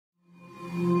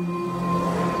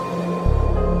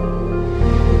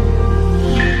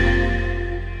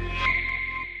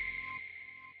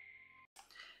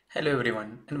Hello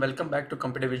everyone and welcome back to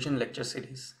Computer Vision lecture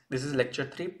series. This is lecture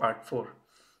 3 part 4.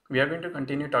 We are going to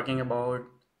continue talking about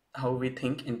how we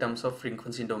think in terms of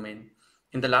frequency domain.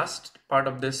 In the last part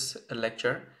of this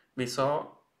lecture, we saw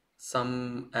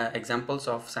some examples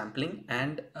of sampling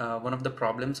and one of the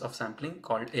problems of sampling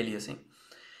called aliasing.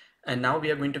 And now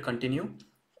we are going to continue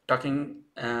talking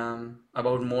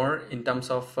about more in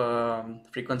terms of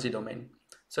frequency domain.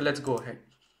 So let's go ahead.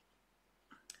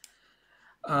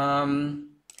 Um,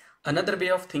 Another way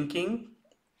of thinking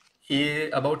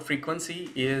about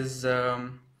frequency is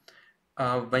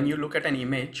when you look at an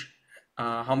image,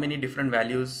 how many different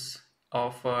values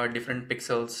of different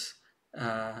pixels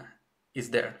uh, is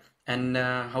there, and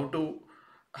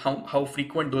how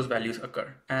frequent those values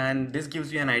occur, and this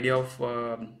gives you an idea of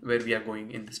where we are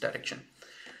going in this direction.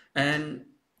 And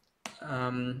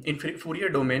in Fourier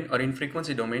domain or in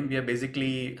frequency domain, we are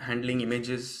basically handling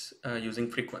images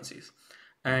using frequencies.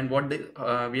 And we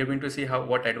are going to see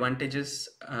what advantages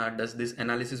does this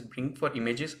analysis bring for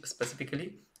images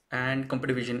specifically and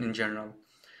computer vision in general.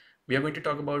 We are going to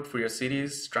talk about Fourier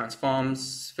series,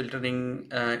 transforms, filtering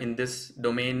in this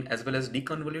domain, as well as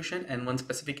deconvolution, and one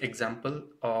specific example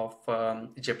of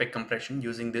JPEG compression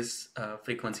using this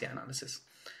frequency analysis.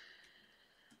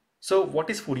 So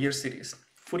what is Fourier series?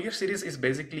 Fourier series is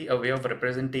basically a way of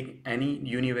representing any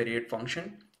univariate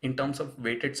function in terms of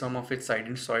weighted sum of its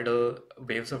sinusoidal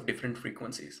waves of different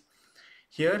frequencies.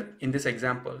 Here in this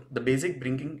example, the basic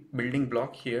building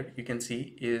block here you can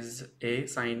see is A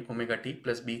sine omega t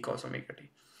plus B cos omega t.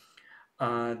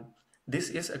 This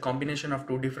is a combination of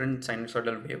two different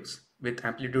sinusoidal waves with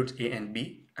amplitudes A and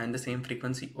B and the same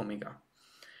frequency omega.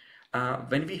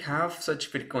 When we have such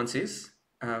frequencies,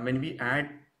 when we add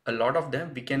a lot of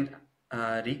them, we can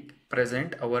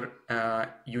represent our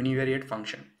univariate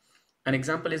function. An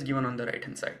example is given on the right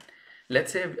hand side.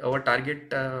 Let's say our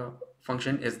target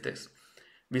function is this.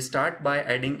 We start by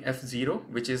adding f0,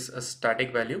 which is a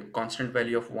static value, constant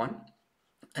value of 1.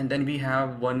 And then we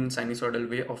have one sinusoidal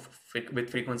wave with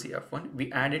frequency f1.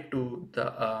 We add it to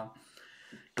the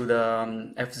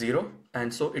f0,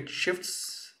 and so it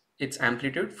shifts its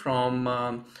amplitude from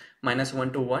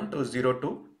 -1 to 1 to 0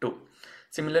 to 2.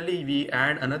 Similarly, we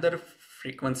add another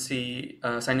frequency,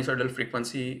 sinusoidal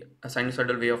frequency, a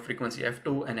sinusoidal wave of frequency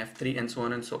f2 and f3 and so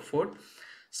on and so forth,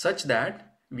 such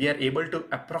that we are able to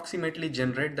approximately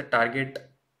generate the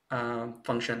target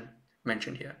function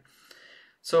mentioned here.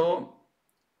 So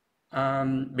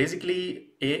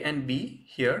basically A and B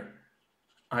here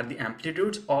are the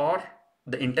amplitudes or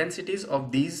the intensities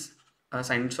of these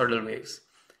sinusoidal waves,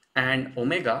 and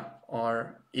omega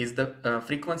is the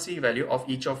frequency value of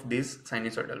each of these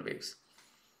sinusoidal waves.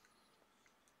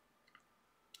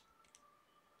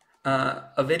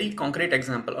 A very concrete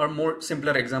example or more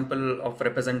simpler example of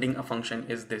representing a function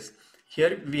is this.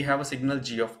 Here we have a signal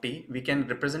g of t. We can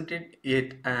represent it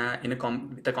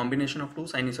with a combination of two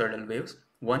sinusoidal waves,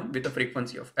 one with a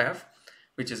frequency of f,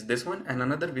 which is this one, and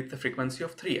another with the frequency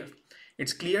of 3f.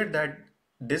 It's clear that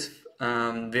this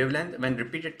wavelength, when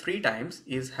repeated 3 times,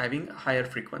 is having a higher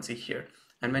frequency here.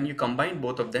 And when you combine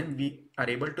both of them, we are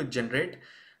able to generate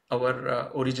our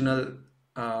original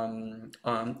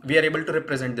we are able to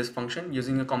represent this function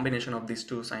using a combination of these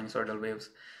two sinusoidal waves.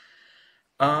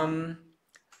 When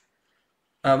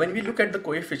we look at the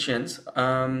coefficients,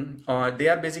 they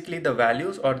are basically the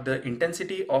values or the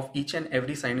intensity of each and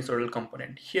every sinusoidal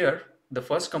component. Here, the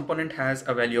first component has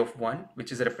a value of 1,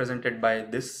 which is represented by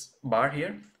this bar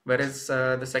here, whereas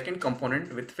the second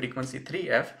component with frequency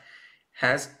 3f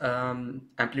has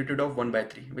amplitude of 1 by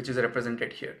 3, which is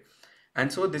represented here.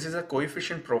 And so this is a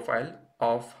coefficient profile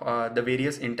of the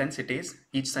various intensities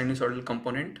each sinusoidal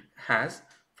component has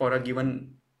for a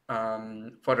given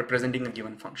for representing a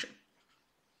given function.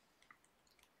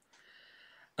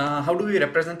 How do we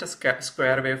represent a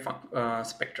square wave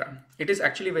spectra? It is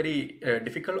actually very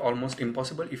difficult, almost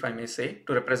impossible, if I may say,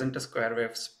 to represent a square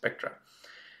wave spectra.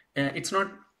 It's not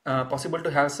possible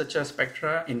to have such a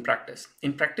spectra in practice.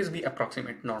 In practice, we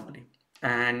approximate normally,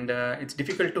 and it's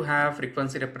difficult to have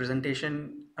frequency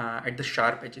representation at the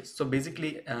sharp edges. So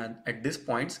basically, at these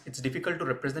points, it's difficult to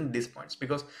represent these points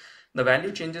because the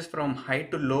value changes from high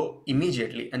to low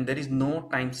immediately, and there is no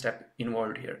time step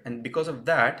involved here. And because of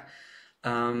that,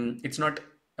 it's not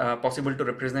possible to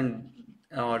represent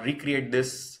or recreate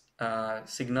this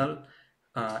signal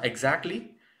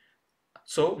exactly.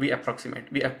 So we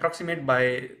approximate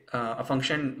by a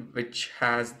function which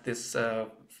has this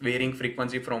varying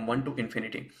frequency from 1 to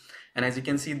infinity. And as you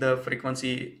can see, the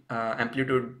frequency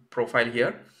amplitude profile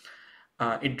here,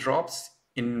 it drops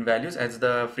in values as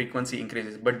the frequency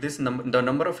increases, but the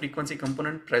number of frequency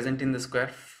component present in the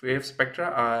square wave spectra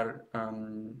are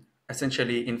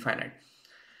essentially infinite,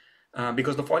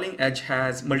 because the falling edge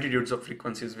has multitudes of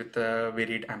frequencies with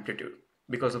varied amplitude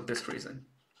because of this reason.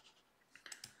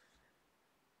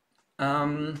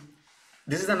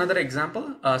 This is another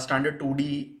example, a standard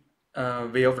 2D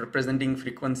way of representing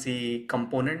frequency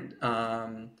component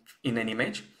in an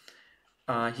image.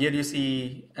 Here you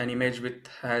see an image which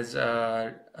has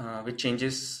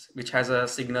which has a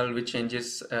signal which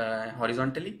changes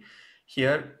horizontally.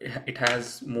 Here it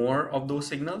has more of those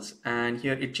signals, and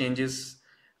here it changes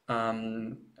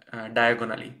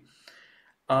diagonally.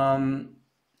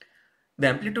 The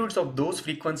amplitudes of those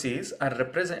frequencies are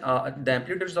the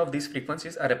amplitudes of these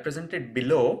frequencies are represented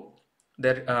below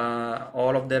their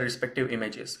all of their respective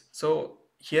images. So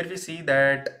here we see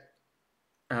that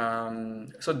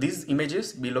so these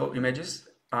images below images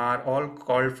are all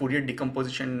called Fourier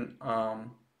decomposition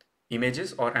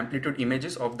images or amplitude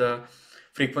images of the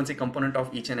frequency component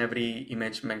of each and every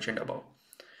image mentioned above.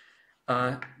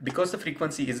 Because the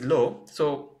frequency is low,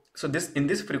 so this in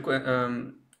this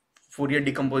Fourier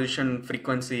decomposition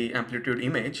frequency amplitude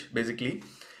image, basically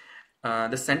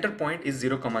the center point is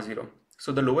 0, 0.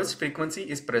 So the lowest frequency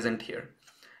is present here,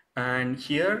 and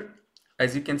here,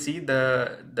 as you can see,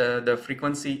 the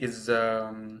frequency is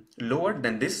lower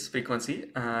than this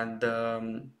frequency, and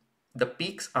the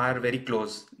peaks are very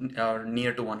close or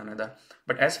near to one another.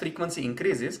 But as frequency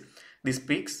increases, these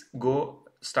peaks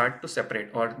start to separate,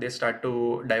 or they start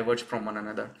to diverge from one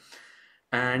another.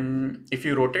 And if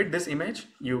you rotate this image,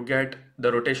 you get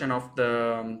the rotation of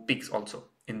the peaks also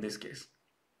in this case.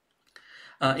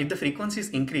 If the frequencies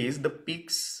increase, the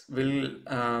peaks will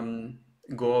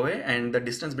go away, and the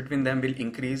distance between them will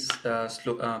increase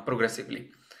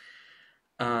progressively.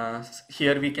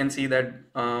 Here we can see that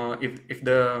if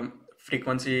the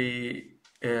frequency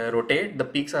rotate, the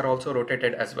peaks are also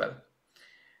rotated as well.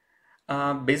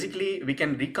 Basically, we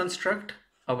can reconstruct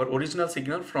our original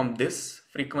signal from this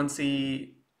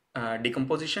frequency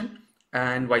decomposition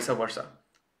and vice versa.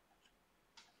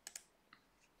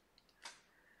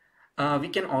 We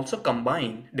can also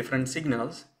combine different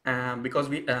signals because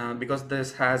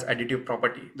this has additive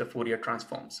property, the Fourier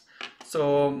transforms.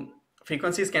 So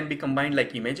frequencies can be combined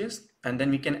like images, and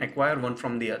then we can acquire one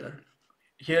from the other.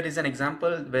 Here is an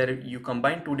example where you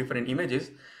combine two different images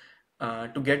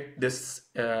to get this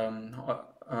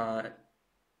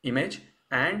image,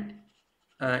 and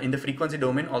in the frequency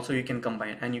domain also you can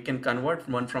combine, and you can convert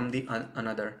one from the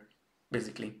another,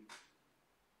 basically.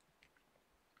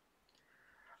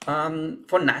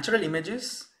 For natural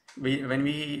images, when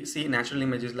we see natural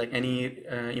images, like any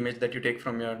image that you take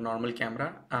from your normal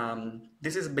camera,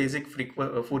 this is basic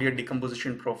Fourier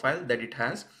decomposition profile that it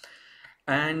has.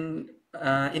 And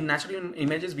in natural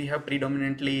images, we have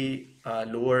predominantly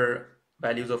lower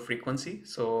values of frequency.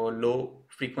 So low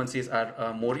frequencies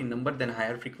are more in number than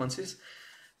higher frequencies.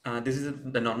 This is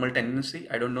the normal tendency.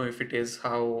 I don't know if it is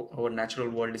how our natural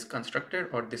world is constructed,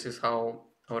 or this is how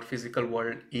our physical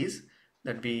world is,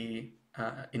 that we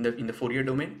in the Fourier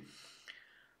domain.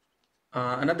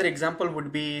 Another example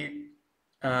would be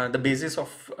the basis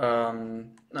of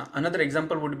another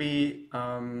example would be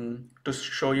to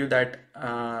show you that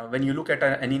when you look at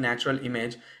any natural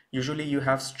image, usually you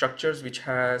have structures which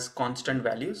has constant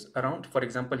values around. For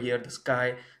example, here the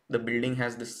sky, the building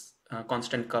has this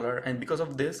constant color, and because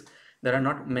of this there are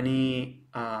not many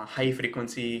high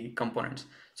frequency components.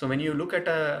 So when you look at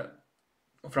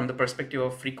from the perspective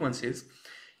of frequencies,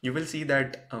 you will see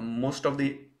that most of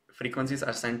the frequencies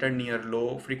are centered near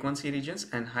low frequency regions,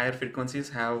 and higher frequencies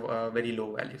have very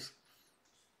low values.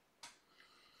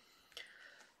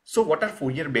 So what are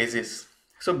Fourier bases?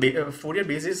 So Fourier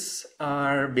bases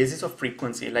are bases of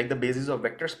frequency, like the basis of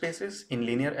vector spaces in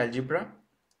linear algebra.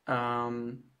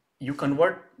 You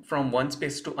convert from one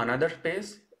space to another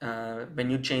space when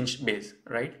you change base,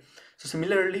 right? So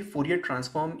similarly, Fourier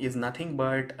transform is nothing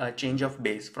but a change of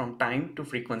base from time to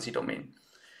frequency domain.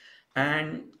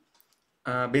 And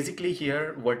basically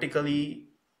here, vertically,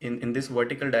 in this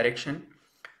vertical direction,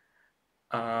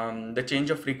 the change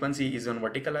of frequency is on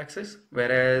vertical axis,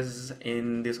 whereas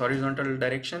in this horizontal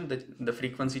direction, the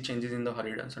frequency changes in the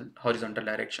horizontal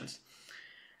directions.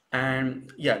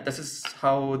 And yeah, this is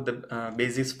how the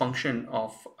basis function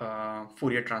of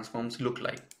Fourier transforms look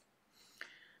like.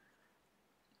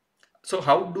 So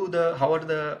how do the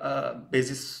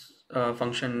basis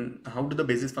function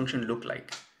look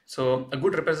like? So a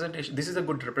good representation, this is a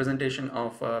good representation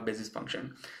of a basis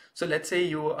function. So let's say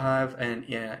you have an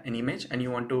image and you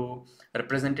want to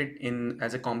represent it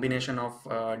as a combination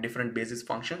of different basis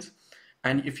functions.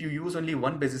 And if you use only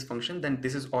one basis function, then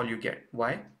this is all you get.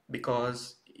 Why?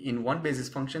 Because in one basis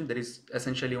function, there is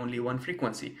essentially only one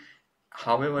frequency.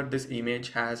 However, this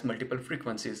image has multiple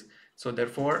frequencies. So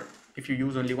therefore, if you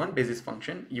use only one basis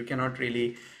function, you cannot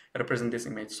really represent this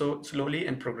image. So slowly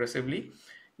and progressively,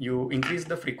 you increase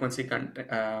the frequency count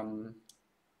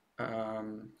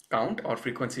or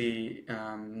frequency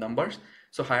numbers.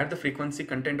 So higher the frequency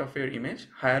content of your image,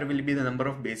 higher will be the number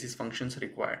of basis functions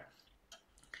required.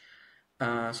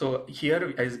 So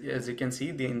here, as you can see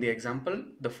in the example,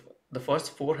 the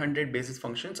first 400 basis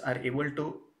functions are able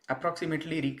to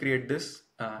approximately recreate this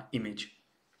image.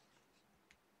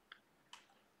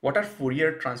 What are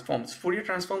Fourier transforms? Fourier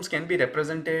transforms can be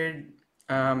represented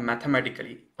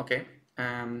mathematically. Okay.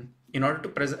 In order to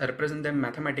represent them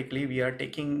mathematically, we are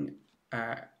taking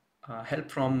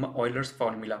help from Euler's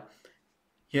formula.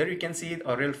 Here you can see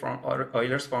Euler's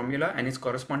formula and its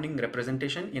corresponding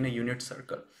representation in a unit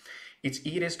circle. It's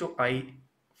e raised to I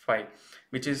phi,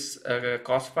 which is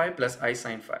cos phi plus I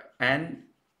sin phi. And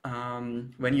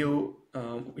when you,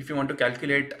 if you want to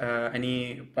calculate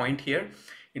any point here,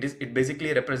 it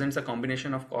basically represents a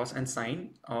combination of cos and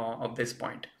sine of this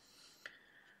point.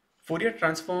 Fourier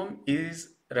transform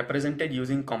is represented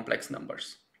using complex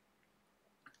numbers,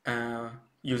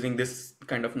 using this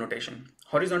kind of notation.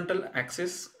 Horizontal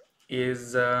axis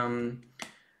is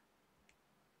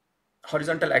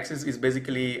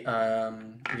basically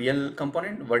real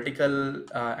component. Vertical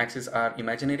axis are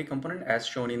imaginary component, as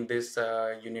shown in this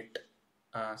unit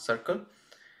circle.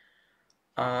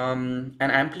 An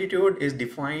amplitude is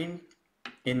defined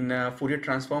in Fourier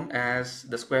transform as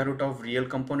the square root of real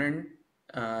component,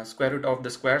 square root of the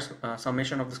squares,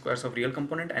 summation of the squares of real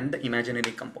component and the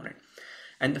imaginary component.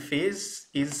 And the phase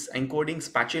is encoding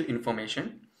spatial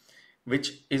information,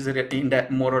 which is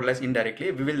more or less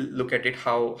indirectly. We will look at it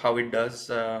how it does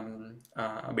a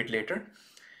bit later.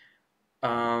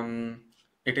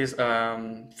 It is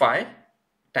phi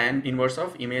tan inverse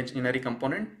of imaginary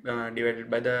component divided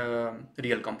by the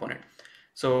real component.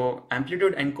 So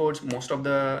amplitude encodes most of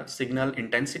the signal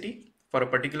intensity for a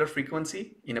particular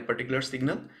frequency in a particular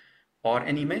signal or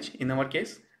an image in our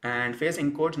case, and phase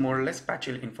encodes more or less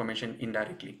spatial information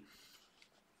indirectly.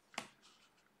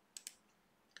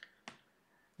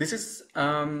 This is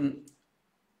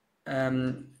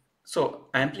so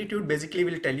amplitude basically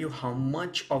will tell you how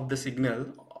much of the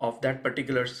signal of that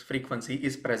particular frequency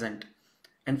is present,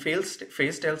 and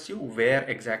phase tells you where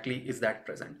exactly is that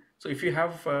present. So if you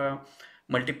have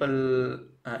multiple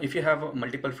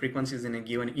frequencies in a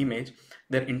given image,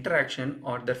 their interaction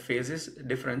or their phases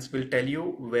difference will tell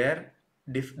you where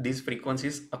these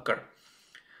frequencies occur.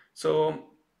 So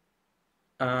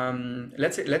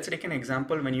let's take an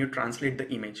example. When you translate the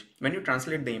image,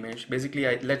 basically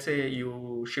let's say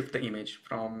you shift the image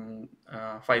from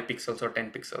 5 pixels or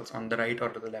 10 pixels on the right or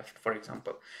to the left, for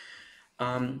example.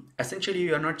 Essentially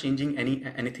you are not changing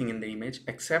anything in the image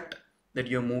except that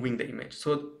you're moving the image.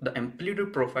 So the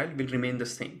amplitude profile will remain the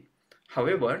same.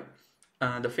 However,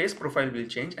 the phase profile will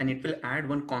change, and it will add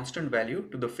one constant value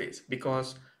to the phase,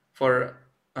 because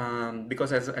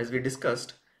as we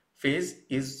discussed, phase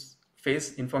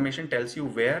information tells you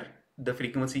where the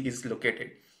frequency is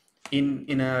located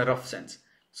in a rough sense.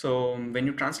 So when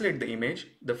you translate the image,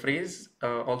 the phase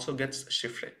also gets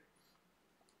shifted.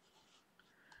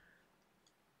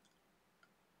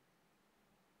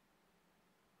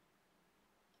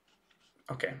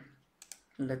 Okay,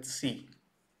 let's see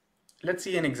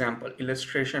an example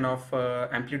illustration of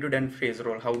amplitude and phase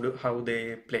role, how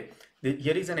they play.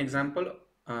 Here is an example.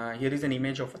 Here is an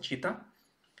image of a cheetah,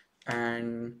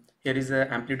 and here is the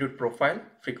amplitude profile,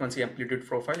 frequency amplitude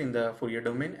profile in the Fourier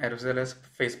domain, as well as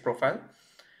phase profile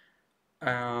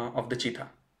of the cheetah.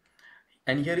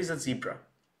 And here is a zebra,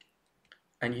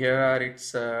 and here are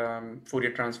its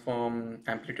Fourier transform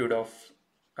amplitude of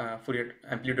the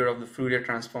Fourier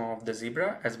transform of the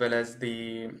zebra, as well as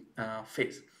the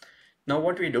phase. Now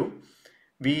what we do,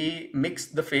 we mix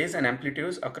the phase and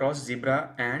amplitudes across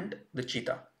zebra and the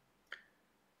cheetah.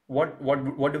 What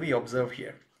do we observe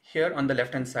here? Here on the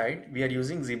left hand side, we are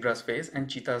using zebra's phase and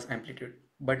cheetah's amplitude.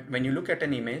 But when you look at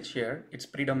an image here, it's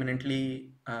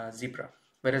predominantly zebra.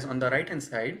 Whereas on the right hand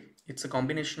side, it's a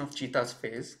combination of cheetah's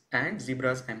phase and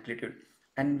zebra's amplitude.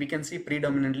 And we can see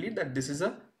predominantly that this is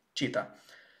a cheetah.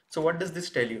 So what does this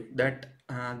tell you? That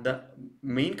the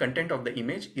main content of the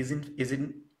image is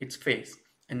in its phase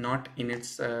and not in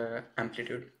its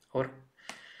amplitude.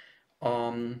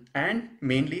 And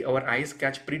mainly our eyes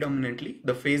catch predominantly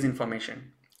the phase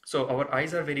information. So our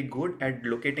eyes are very good at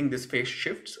locating this phase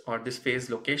shifts or this phase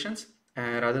locations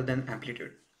rather than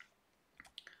amplitude.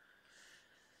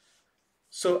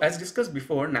 So as discussed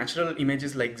before, natural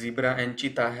images like zebra and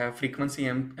cheetah have frequency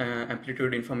and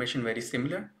amplitude information very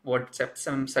similar. What sets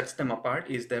them apart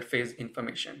is their phase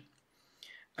information.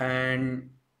 And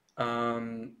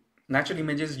natural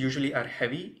images usually are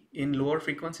heavy in lower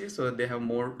frequencies, so they have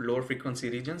more lower frequency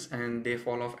regions and they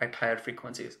fall off at higher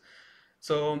frequencies.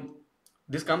 So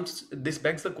this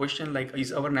begs the question, like,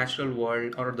 is our natural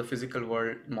world or the physical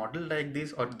world modeled like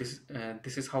this, or this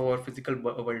is how our physical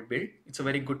world built? It's a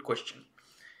very good question.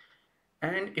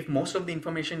 And if most of the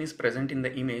information is present in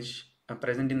the image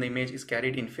is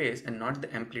carried in phase and not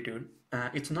the amplitude,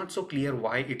 it's not so clear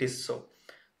why it is so.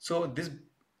 So this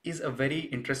is a very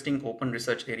interesting open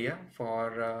research area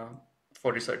for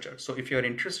researchers. So if you're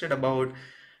interested about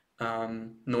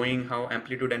knowing how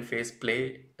amplitude and phase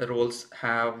play roles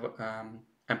have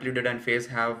amplitude and phase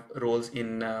have roles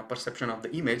in perception of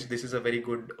the image, this is a very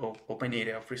good open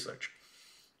area of research.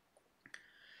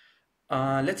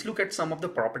 Let's look at some of the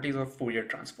properties of Fourier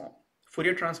transform.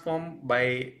 Fourier transform,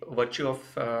 by virtue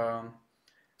of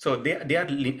so they are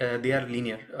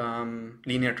linear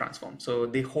linear transform. So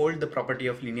they hold the property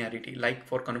of linearity. Like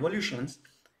for convolutions,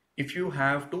 if you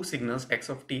have two signals x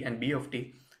of t and b of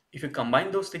t, if you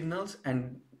combine those signals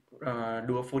and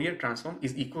do a Fourier transform,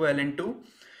 is equivalent to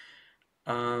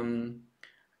um,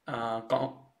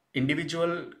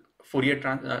 individual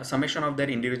summation of their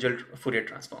individual Fourier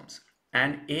transforms,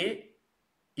 and a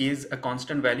is a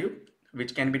constant value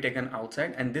which can be taken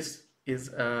outside, and this is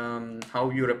how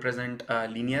you represent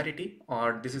linearity,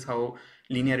 or this is how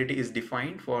linearity is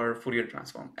defined for Fourier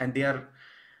transform. And they are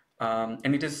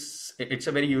and it's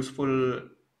a very useful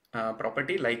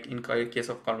property, like in case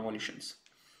of convolutions.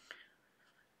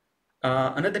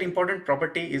 Another important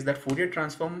property is that Fourier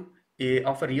transform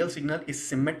of a real signal is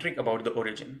symmetric about the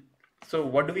origin. So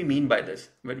what do we mean by this?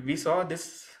 When we saw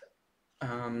this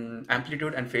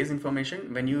amplitude and phase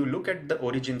information, when you look at the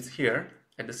origins here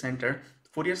at the center,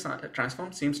 Fourier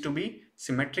transform seems to be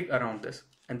symmetric around this.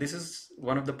 And this is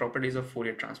one of the properties of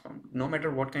Fourier transform. No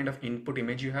matter what kind of input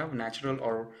image you have, natural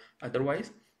or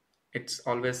otherwise, it's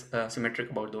always symmetric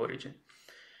about the origin.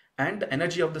 And the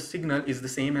energy of the signal is the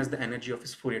same as the energy of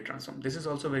its Fourier transform. This is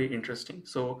also very interesting.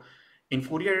 So in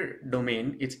Fourier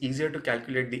domain, it's easier to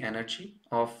calculate the energy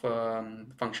of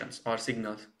functions or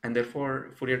signals, and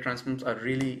therefore Fourier transforms are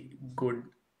really good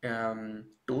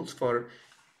tools for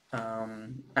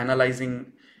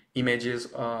analyzing images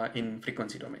in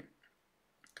frequency domain.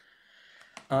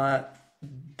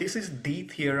 This is the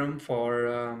theorem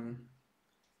for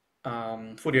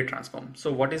Fourier transform.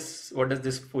 So what does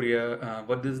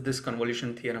this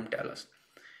convolution theorem tell us?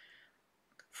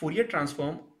 Fourier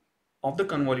transform of the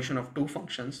convolution of two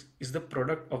functions is the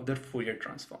product of their Fourier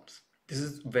transforms. This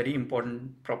is very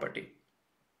important property.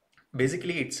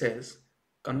 Basically, it says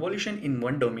convolution in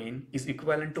one domain is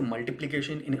equivalent to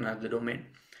multiplication in another domain.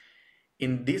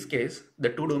 In this case, the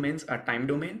two domains are time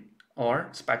domain or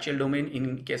spatial domain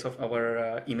in case of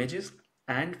our images,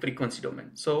 and frequency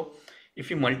domain. So if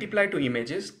you multiply two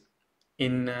images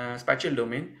in spatial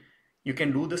domain, you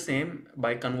can do the same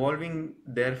by convolving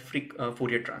their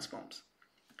Fourier transforms.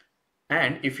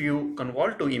 And if you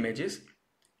convolve two images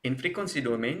in frequency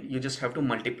domain, you just have to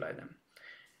multiply them.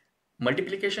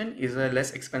 Multiplication is a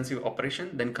less expensive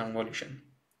operation than convolution.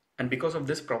 And because of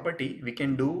this property, we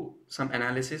can do some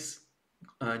analysis,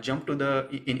 jump to the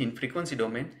in frequency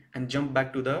domain and jump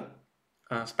back to the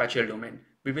spatial domain.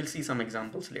 We will see some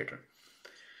examples later.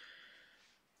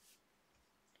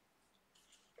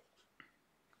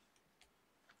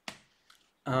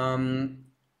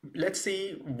 Let's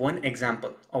see one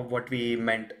example of what we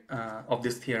meant of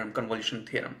this theorem, convolution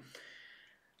theorem.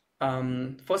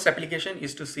 First application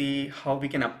is to see how we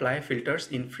can apply filters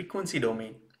in frequency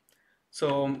domain.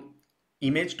 So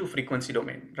image to frequency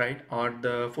domain, right? Or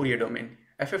the Fourier domain.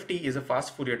 FFT is a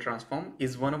fast Fourier transform,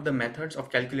 is one of the methods of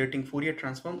calculating Fourier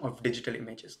transform of digital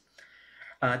images.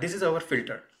 This is our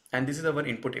filter and this is our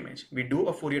input image. We do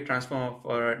a Fourier transform of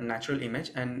our natural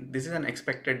image, and this is an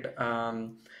expected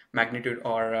magnitude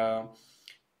or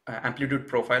amplitude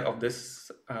profile of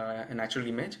this natural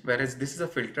image, whereas this is a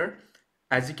filter.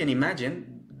 As you can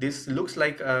imagine, this looks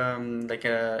like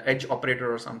a edge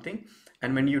operator or something,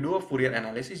 and when you do a Fourier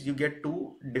analysis, you get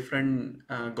two different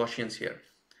Gaussians here.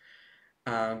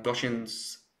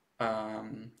 Gaussians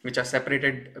which are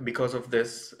separated because of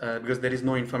this, because there is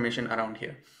no information around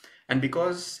here. And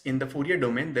because in the Fourier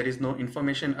domain, there is no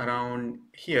information around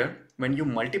here, when you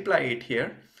multiply it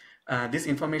here, this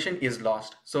information is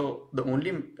lost. So the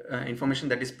only information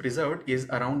that is preserved is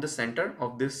around the center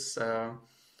of this,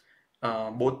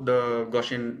 both the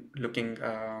Gaussian looking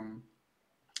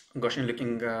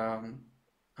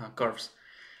curves.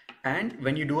 And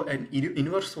when you do an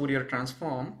inverse Fourier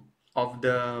transform of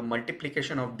the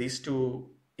multiplication of these two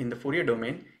in the Fourier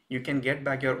domain, you can get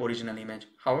back your original image.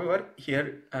 However,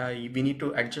 here we need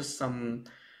to adjust some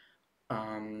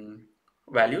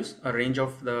values, a range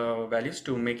of the values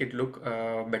to make it look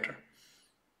better.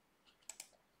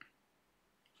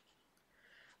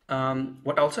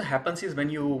 What also happens is when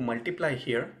you multiply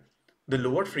here, the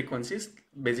lower frequencies,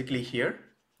 basically here,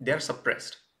 they are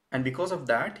suppressed. And because of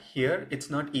that, here it's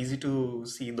not easy to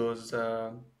see those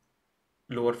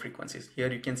lower frequencies.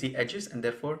 Here you can see edges, and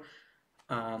therefore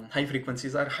high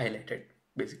frequencies are highlighted,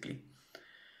 basically.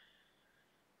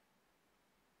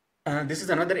 This is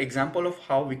another example of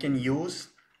how we can use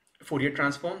Fourier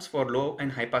transforms for low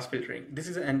and high pass filtering. This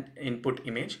is an input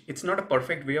image. It's not a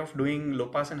perfect way of doing low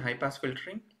pass and high pass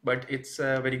filtering, but it's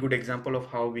a very good example of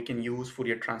how we can use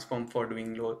Fourier transform for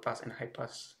doing low pass and high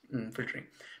pass filtering.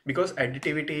 Because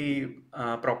additivity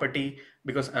property,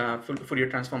 because Fourier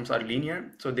transforms are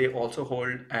linear, so they also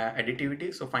hold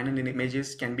additivity. So final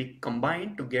images can be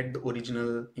combined to get the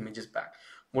original images back.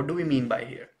 What do we mean by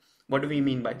here? What do we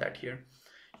mean by that here?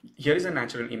 Here is a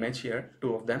natural image here,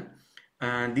 two of them,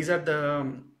 and these are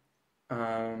the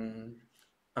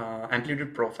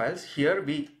amplitude profiles. Here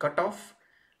we cut off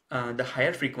the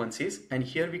higher frequencies, and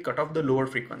here we cut off the lower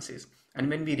frequencies. And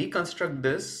when we reconstruct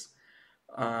this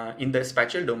in the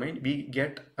spatial domain, we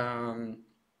get an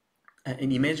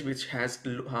image which has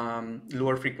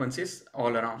lower frequencies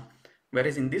all around.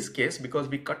 Whereas in this case, because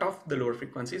we cut off the lower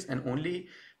frequencies and only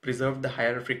preserve the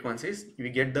higher frequencies, we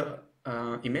get the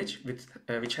image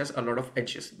which has a lot of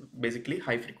edges, basically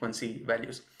high frequency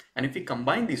values. And if we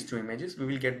combine these two images, we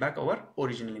will get back our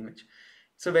original image.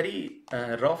 It's a very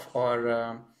rough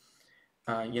or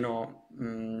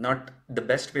not the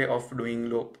best way of doing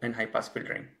low and high pass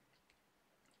filtering.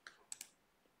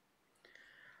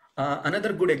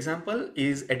 Another good example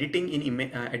is editing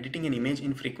an image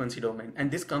in frequency domain, and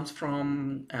this comes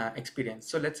from experience.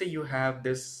 So let's say you have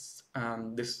this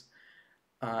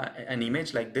an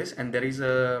image like this, and there is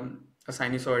a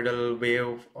sinusoidal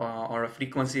wave or a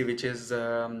frequency which is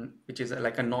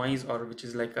like a noise, or which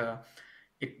is like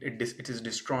it is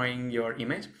destroying your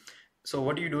image. So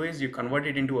what you do is you convert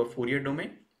it into a Fourier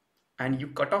domain, and you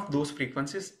cut off those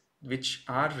frequencies which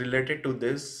are related to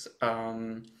this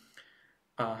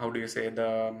how do you say,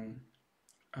 the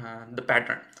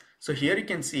pattern. So here you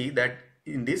can see that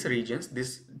in these regions,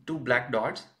 these two black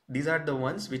dots, these are the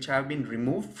ones which have been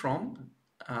removed from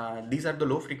these are the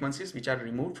low frequencies which are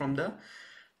removed from the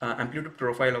amplitude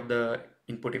profile of the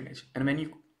input image. And when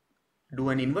you do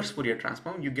an inverse Fourier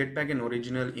transform, you get back an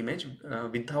original image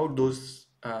without those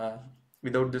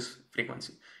without this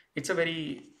frequency. It's a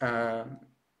very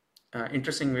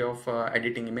interesting way of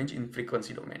editing image in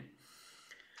frequency domain.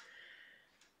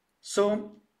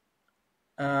 So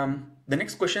the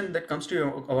next question that comes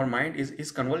to our mind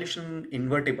is convolution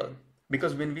invertible?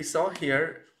 Because when we saw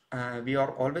here, we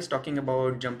are always talking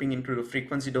about jumping into the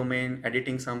frequency domain,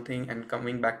 editing something, and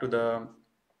coming back to the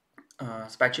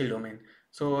spatial domain.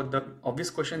 So the obvious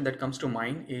question that comes to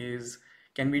mind is,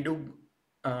 can we do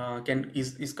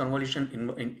is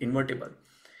convolution invertible?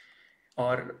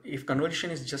 Or if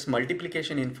convolution is just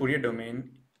multiplication in Fourier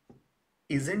domain,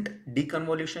 isn't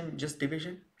deconvolution just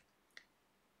division?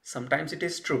 Sometimes it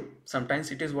is true, sometimes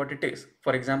it is what it is.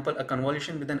 For example, a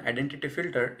convolution with an identity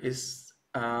filter is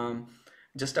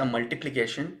just a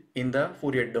multiplication in the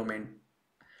Fourier domain.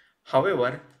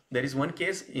 However, there is one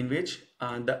case in which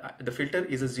the filter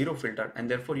is a zero filter,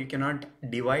 and therefore you cannot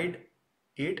divide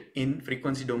it in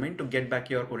frequency domain to get back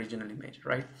your original image,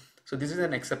 right? So this is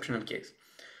an exceptional case.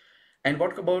 And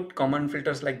what about common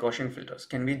filters like Gaussian filters?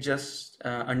 Can we just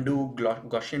undo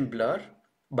Gaussian blur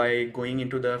by going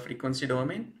into the frequency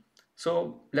domain?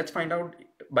 So let's find out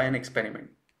by an experiment.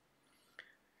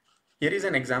 Here is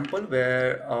an example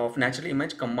where of natural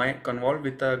image convolved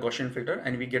with a Gaussian filter,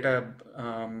 and we get a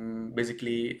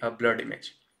basically a blurred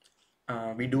image.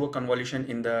 We do a convolution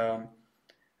in the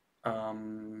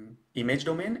image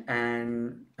domain,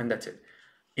 and that's it.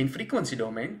 In frequency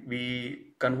domain,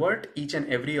 we convert each and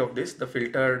every of this, the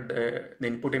filter, the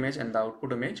input image and the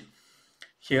output image.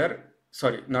 Here,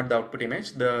 sorry, not the output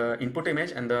image, the input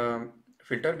image and the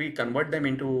filter, we convert them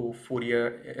into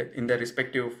Fourier in their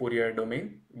respective Fourier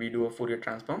domain. We do a Fourier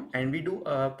transform, and we do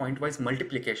a pointwise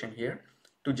multiplication here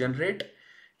to generate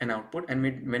an output. And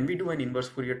when we do an inverse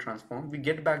Fourier transform, we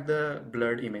get back the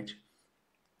blurred image.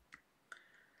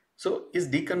 So is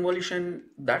deconvolution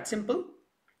that simple?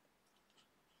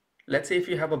 Let's say if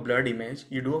you have a blurred image,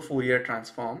 you do a Fourier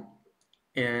transform,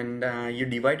 and you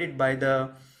divide it by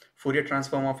the Fourier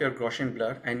transform of your Gaussian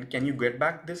blur, and can you get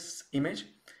back this image?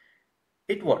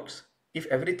 It works if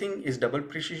everything is double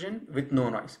precision with no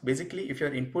noise. Basically, if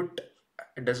your input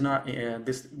does not,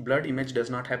 this blurred image does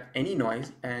not have any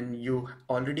noise, and you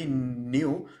already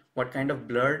knew what kind of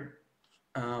blur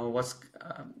was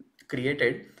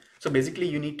created. So basically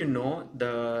you need to know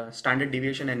the standard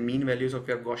deviation and mean values of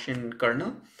your Gaussian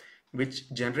kernel,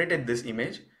 which generated this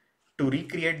image, to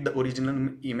recreate the original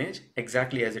image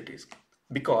exactly as it is.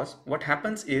 Because what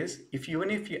happens is, even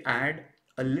if you add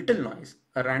a little noise,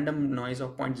 a random noise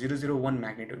of 0.001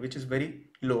 magnitude, which is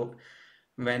very low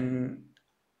when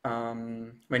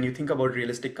you think about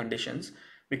realistic conditions,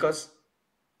 because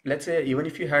let's say even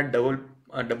if you had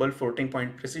double floating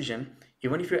point precision,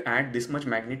 even if you add this much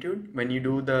magnitude, when you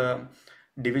do the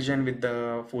division with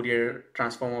the Fourier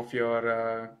transform of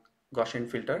your Gaussian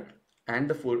filter and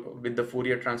with the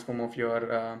Fourier transform of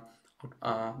your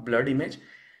blurred image,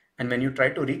 and when you try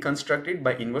to reconstruct it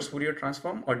by inverse Fourier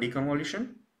transform or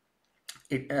deconvolution,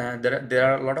 there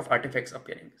are a lot of artifacts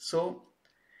appearing. So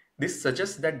this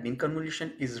suggests that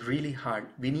deconvolution is really hard.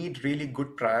 We need really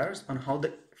good priors on how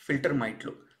the filter might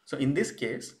look. So in this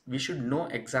case, we should know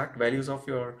exact values of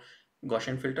your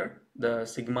Gaussian filter, the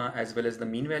sigma as well as the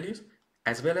mean values,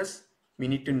 as well as we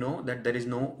need to know that there is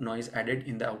no noise added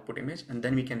in the output image, and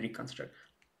then we can reconstruct.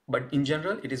 But in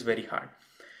general, it is very hard.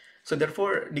 So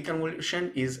therefore,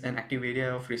 deconvolution is an active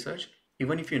area of research.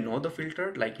 Even if you know the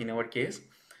filter, like in our case,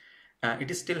 it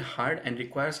is still hard and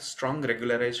requires strong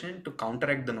regularization to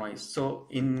counteract the noise. So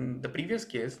in the previous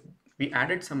case, we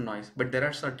added some noise, but there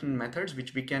are certain methods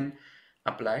which we can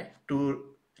apply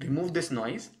to remove this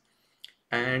noise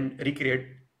and recreate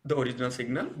the original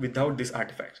signal without this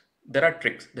artifact. There are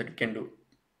tricks that you can do.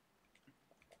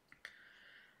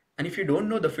 And if you don't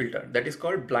know the filter, that is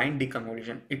called blind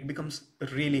deconvolution, it becomes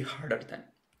really harder then.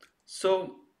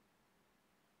 So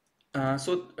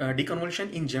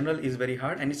deconvolution in general is very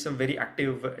hard, and it's a very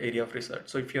active area of research.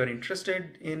 So if you're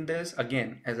interested in this,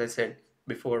 again, as I said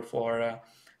before, for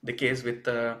the case with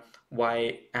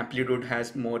why amplitude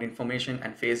has more information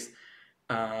and phase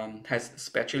has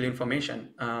spatial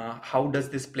information, how does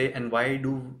this play, and why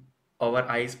do our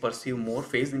eyes perceive more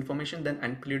phase information than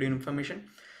amplitude information?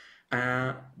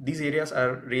 These areas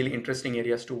are really interesting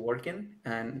areas to work in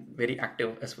and very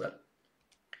active as well.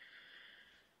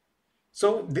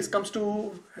 So we come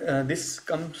to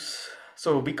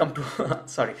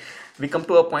sorry, we come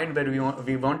to a point where we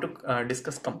want to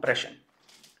discuss compression.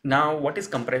 Now, what is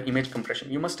image compression?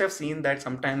 You must have seen that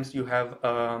sometimes you have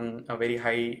a very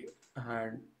high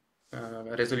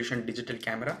resolution digital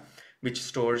camera which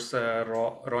stores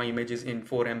raw images in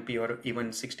 4 MP or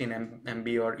even 16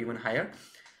 MB or even higher,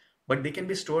 but they can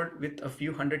be stored with a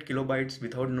few hundred kilobytes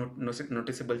without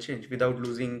noticeable change, without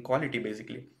losing quality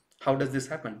basically. How does this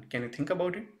happen? Can you think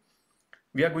about it?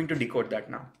 We are going to decode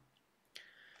that now.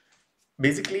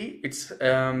 Basically, it's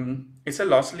a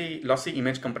lossy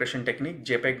image compression technique,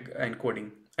 JPEG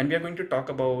encoding, and we are going to talk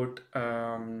about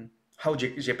how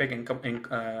JPEG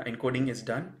encoding is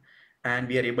done, and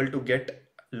we are able to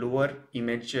get lower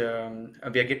image. We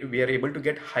are able to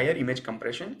get higher image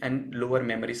compression and lower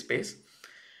memory space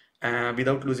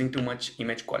without losing too much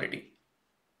image quality.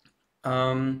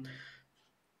 In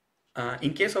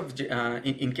case of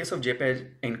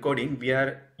JPEG encoding, we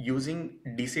are using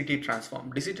DCT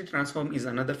transform. DCT transform is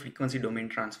another frequency domain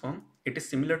transform. It is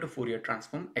similar to Fourier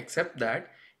transform, except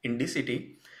that in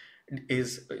DCT,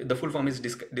 the full form is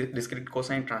discrete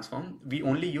cosine transform. We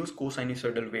only use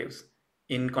cosinusoidal waves.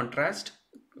 In contrast,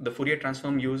 the Fourier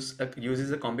transform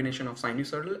uses a combination of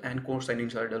sinusoidal and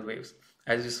cosinusoidal waves.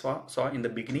 As you saw in the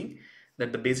beginning,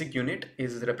 that the basic unit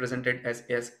is represented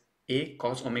as A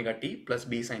cos omega t plus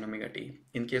B sin omega t.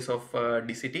 In case of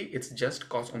DCT, it's just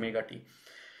cos omega t.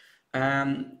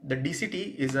 The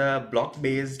DCT is a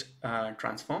block-based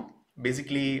transform.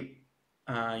 Basically,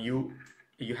 you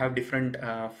have different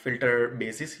filter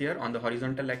bases here on the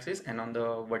horizontal axis and on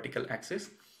the vertical axis.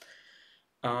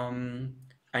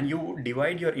 And you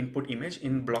divide your input image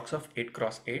in blocks of 8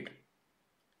 cross 8,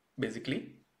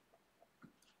 basically.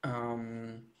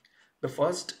 The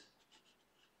first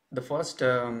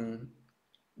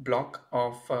block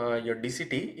of your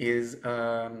DCT is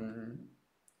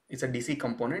it's a DC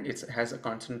component. It has a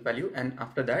constant value, and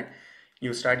after that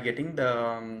you start getting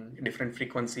the different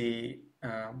frequency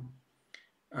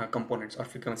components or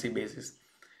frequency bases.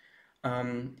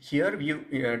 Here you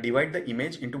divide the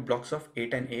image into blocks of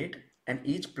 8 and 8, and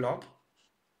each block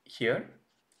here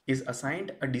is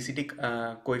assigned a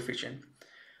DCT coefficient.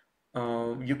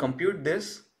 You compute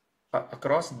this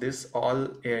across this all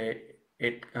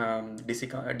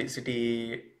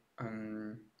DCT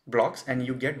blocks, and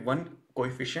you get one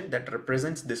coefficient that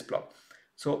represents this block.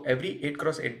 So every 8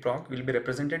 cross 8 block will be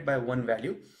represented by one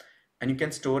value, and you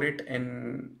can store it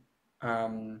in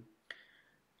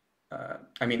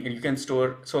you can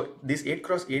store, so this 8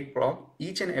 cross 8 block,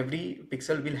 each and every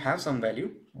pixel will have some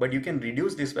value, but you can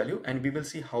reduce this value, and we will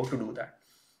see how to do that.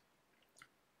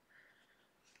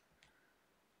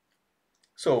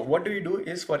 So what do we do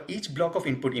is for each block of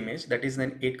input image, that is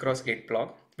an 8x8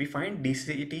 block, we find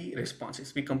DCT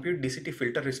responses. We compute DCT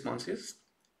filter responses,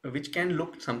 which can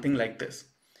look something like this.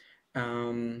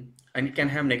 And it can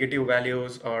have negative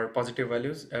values or positive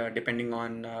values depending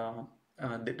on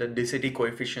the DCT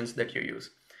coefficients that you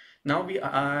use. Now we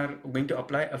are going to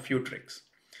apply a few tricks.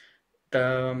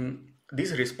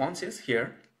 These responses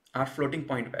here are floating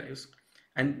point values,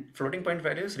 and floating point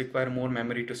values require more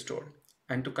memory to store.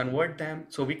 And to convert them,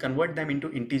 so we convert them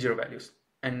into integer values.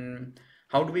 And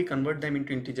how do we convert them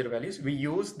into integer values? We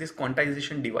use this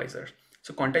quantization divisor.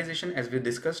 So quantization, as we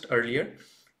discussed earlier,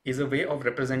 is a way of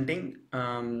representing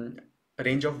a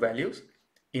range of values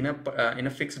in a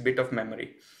fixed bit of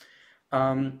memory.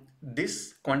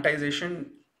 This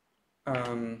quantization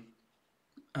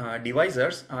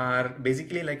divisors are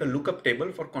basically like a lookup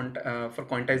table for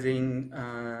quantizing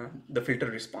the filter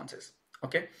responses.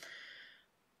 Okay.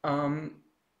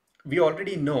 We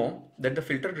already know that the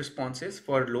filter responses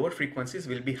for lower frequencies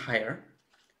will be higher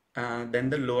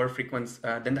than the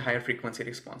higher frequency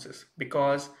responses,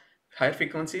 because higher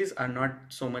frequencies are not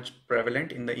so much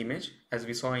prevalent in the image as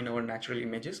we saw in our natural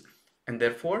images, and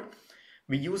therefore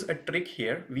we use a trick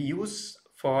here. We use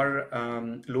for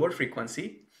lower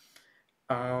frequency,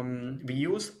 we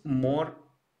use more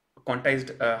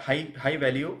quantized high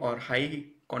value or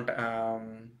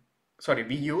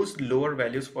we use lower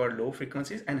values for low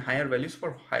frequencies and higher values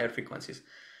for higher frequencies.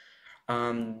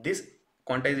 This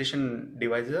quantization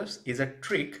divisors is a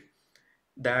trick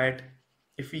that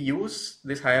if we use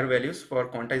these higher values for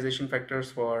quantization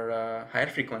factors for higher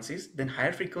frequencies, then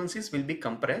higher frequencies will be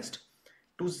compressed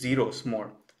to zeros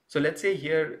more. So let's say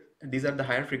here, these are the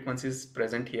higher frequencies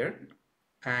present here.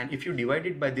 And if you divide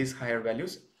it by these higher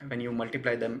values, when you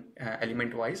multiply them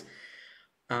element wise,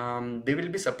 they will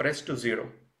be suppressed to zero.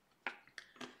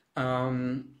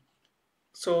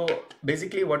 So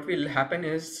basically what will happen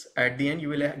is at the end you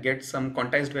will get some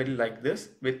quantized value like this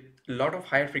with a lot of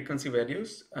higher frequency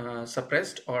values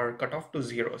suppressed or cut off to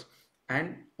zeros,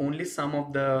 and only some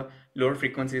of the lower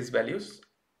frequencies values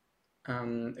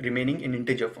remaining in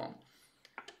integer form.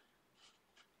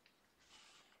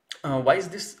 Why is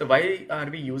this? Why are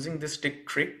we using this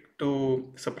trick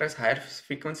to suppress higher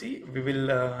frequency? We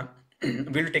will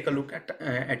we'll take a look at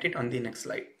it on the next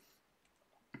slide.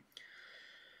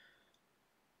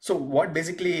 So what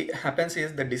basically happens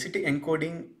is the DCT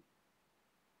encoding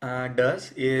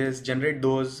does is generate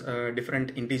those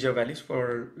different integer values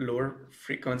for lower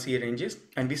frequency ranges,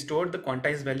 and we store the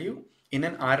quantized value in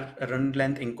an R run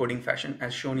length encoding fashion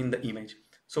as shown in the image.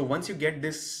 So once you get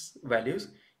these values,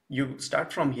 you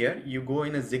start from here, you go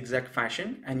in a zigzag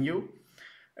fashion and you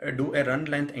do a run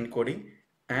length encoding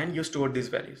and you store these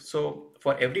values. So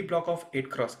for every block of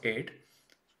 8x8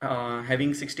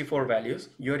 having 64 values,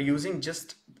 you're using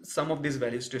just some of these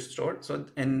values to store. So,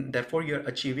 and therefore you're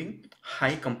achieving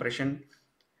high compression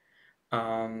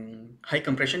doing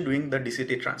the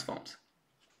DCT transforms.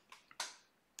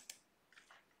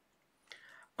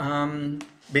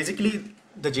 Basically,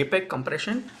 the JPEG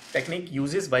compression technique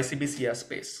uses YCbCR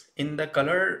space. In the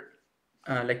color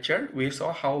lecture, we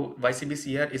saw how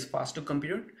YCbCR is fast to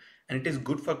compute and it is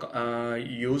good for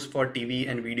use for TV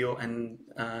and video and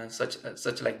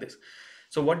such like this.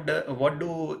 So what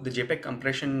do the JPEG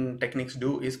compression techniques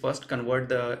do is first convert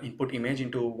the input image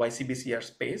into YCbCR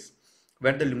space,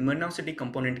 where the luminosity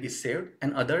component is saved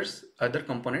and other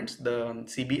components, the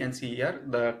CB and CER,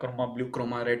 the chroma blue,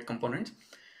 chroma red components,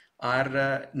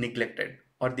 are neglected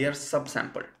or they are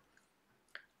subsampled,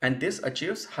 and this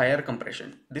achieves higher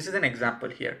compression. This is an example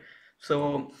here.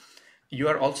 So you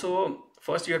are also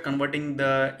first you are converting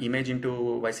the image into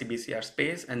YCbCR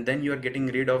space, and then you are getting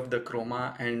rid of the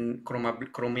chroma and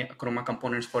chroma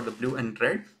components for the blue and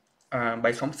red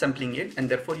by sampling it, and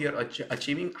therefore you are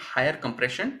achieving higher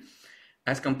compression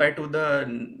as compared to the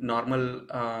normal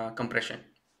compression.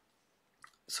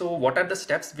 So what are the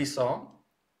steps we saw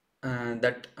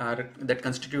that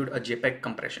constitute a JPEG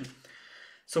compression?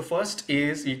 So first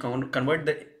is you convert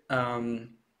the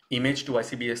image to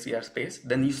YCbCR space,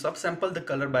 then you subsample the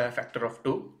color by a factor of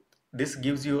 2. This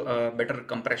gives you a better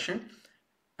compression,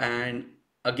 and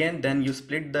again then you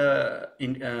split the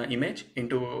image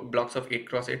into blocks of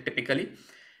 8x8 typically,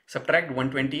 subtract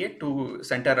 128 to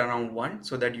center around 1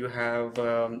 so that you have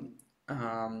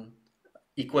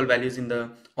equal values in the,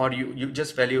 or you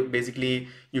just value, basically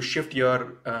you shift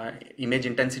your image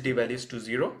intensity values to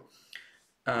 0,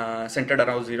 centered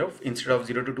around 0. Instead of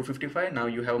 0 to 255, now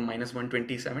you have minus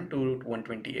 127 to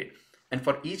 128. And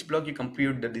for each block you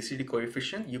compute the DCT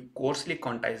coefficient, you coarsely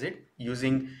quantize it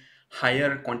using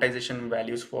higher quantization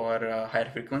values for higher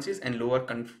frequencies and lower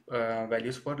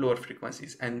values for lower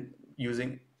frequencies, and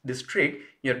using this trick,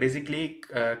 you're basically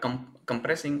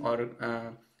compressing or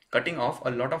cutting off a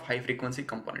lot of high frequency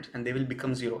components, and they will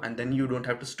become zero, and then you don't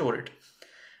have to store it.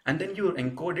 And then you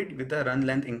encode it with the run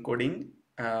length encoding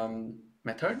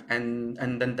method, and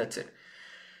then that's it.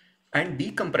 And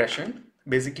decompression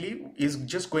basically is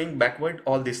just going backward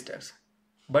all these steps.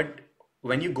 But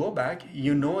when you go back,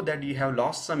 you know that you have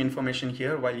lost some information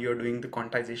here while you're doing the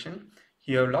quantization.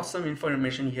 You have lost some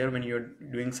information here when you're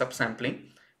doing subsampling,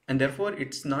 and therefore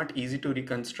it's not easy to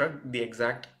reconstruct the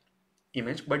exact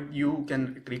image, but you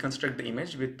can reconstruct the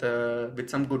image with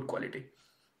some good quality.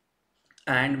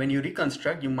 And when you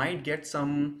reconstruct, you might get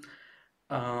some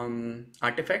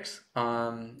artifacts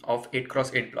of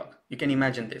 8x8 block. You can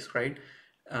imagine this, right?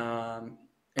 And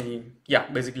yeah,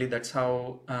 basically that's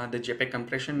how the JPEG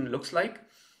compression looks like.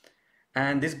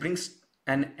 And this brings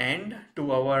an end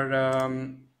to our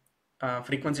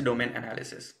frequency domain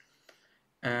analysis.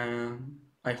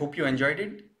 I hope you enjoyed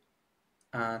it.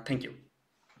 Thank you.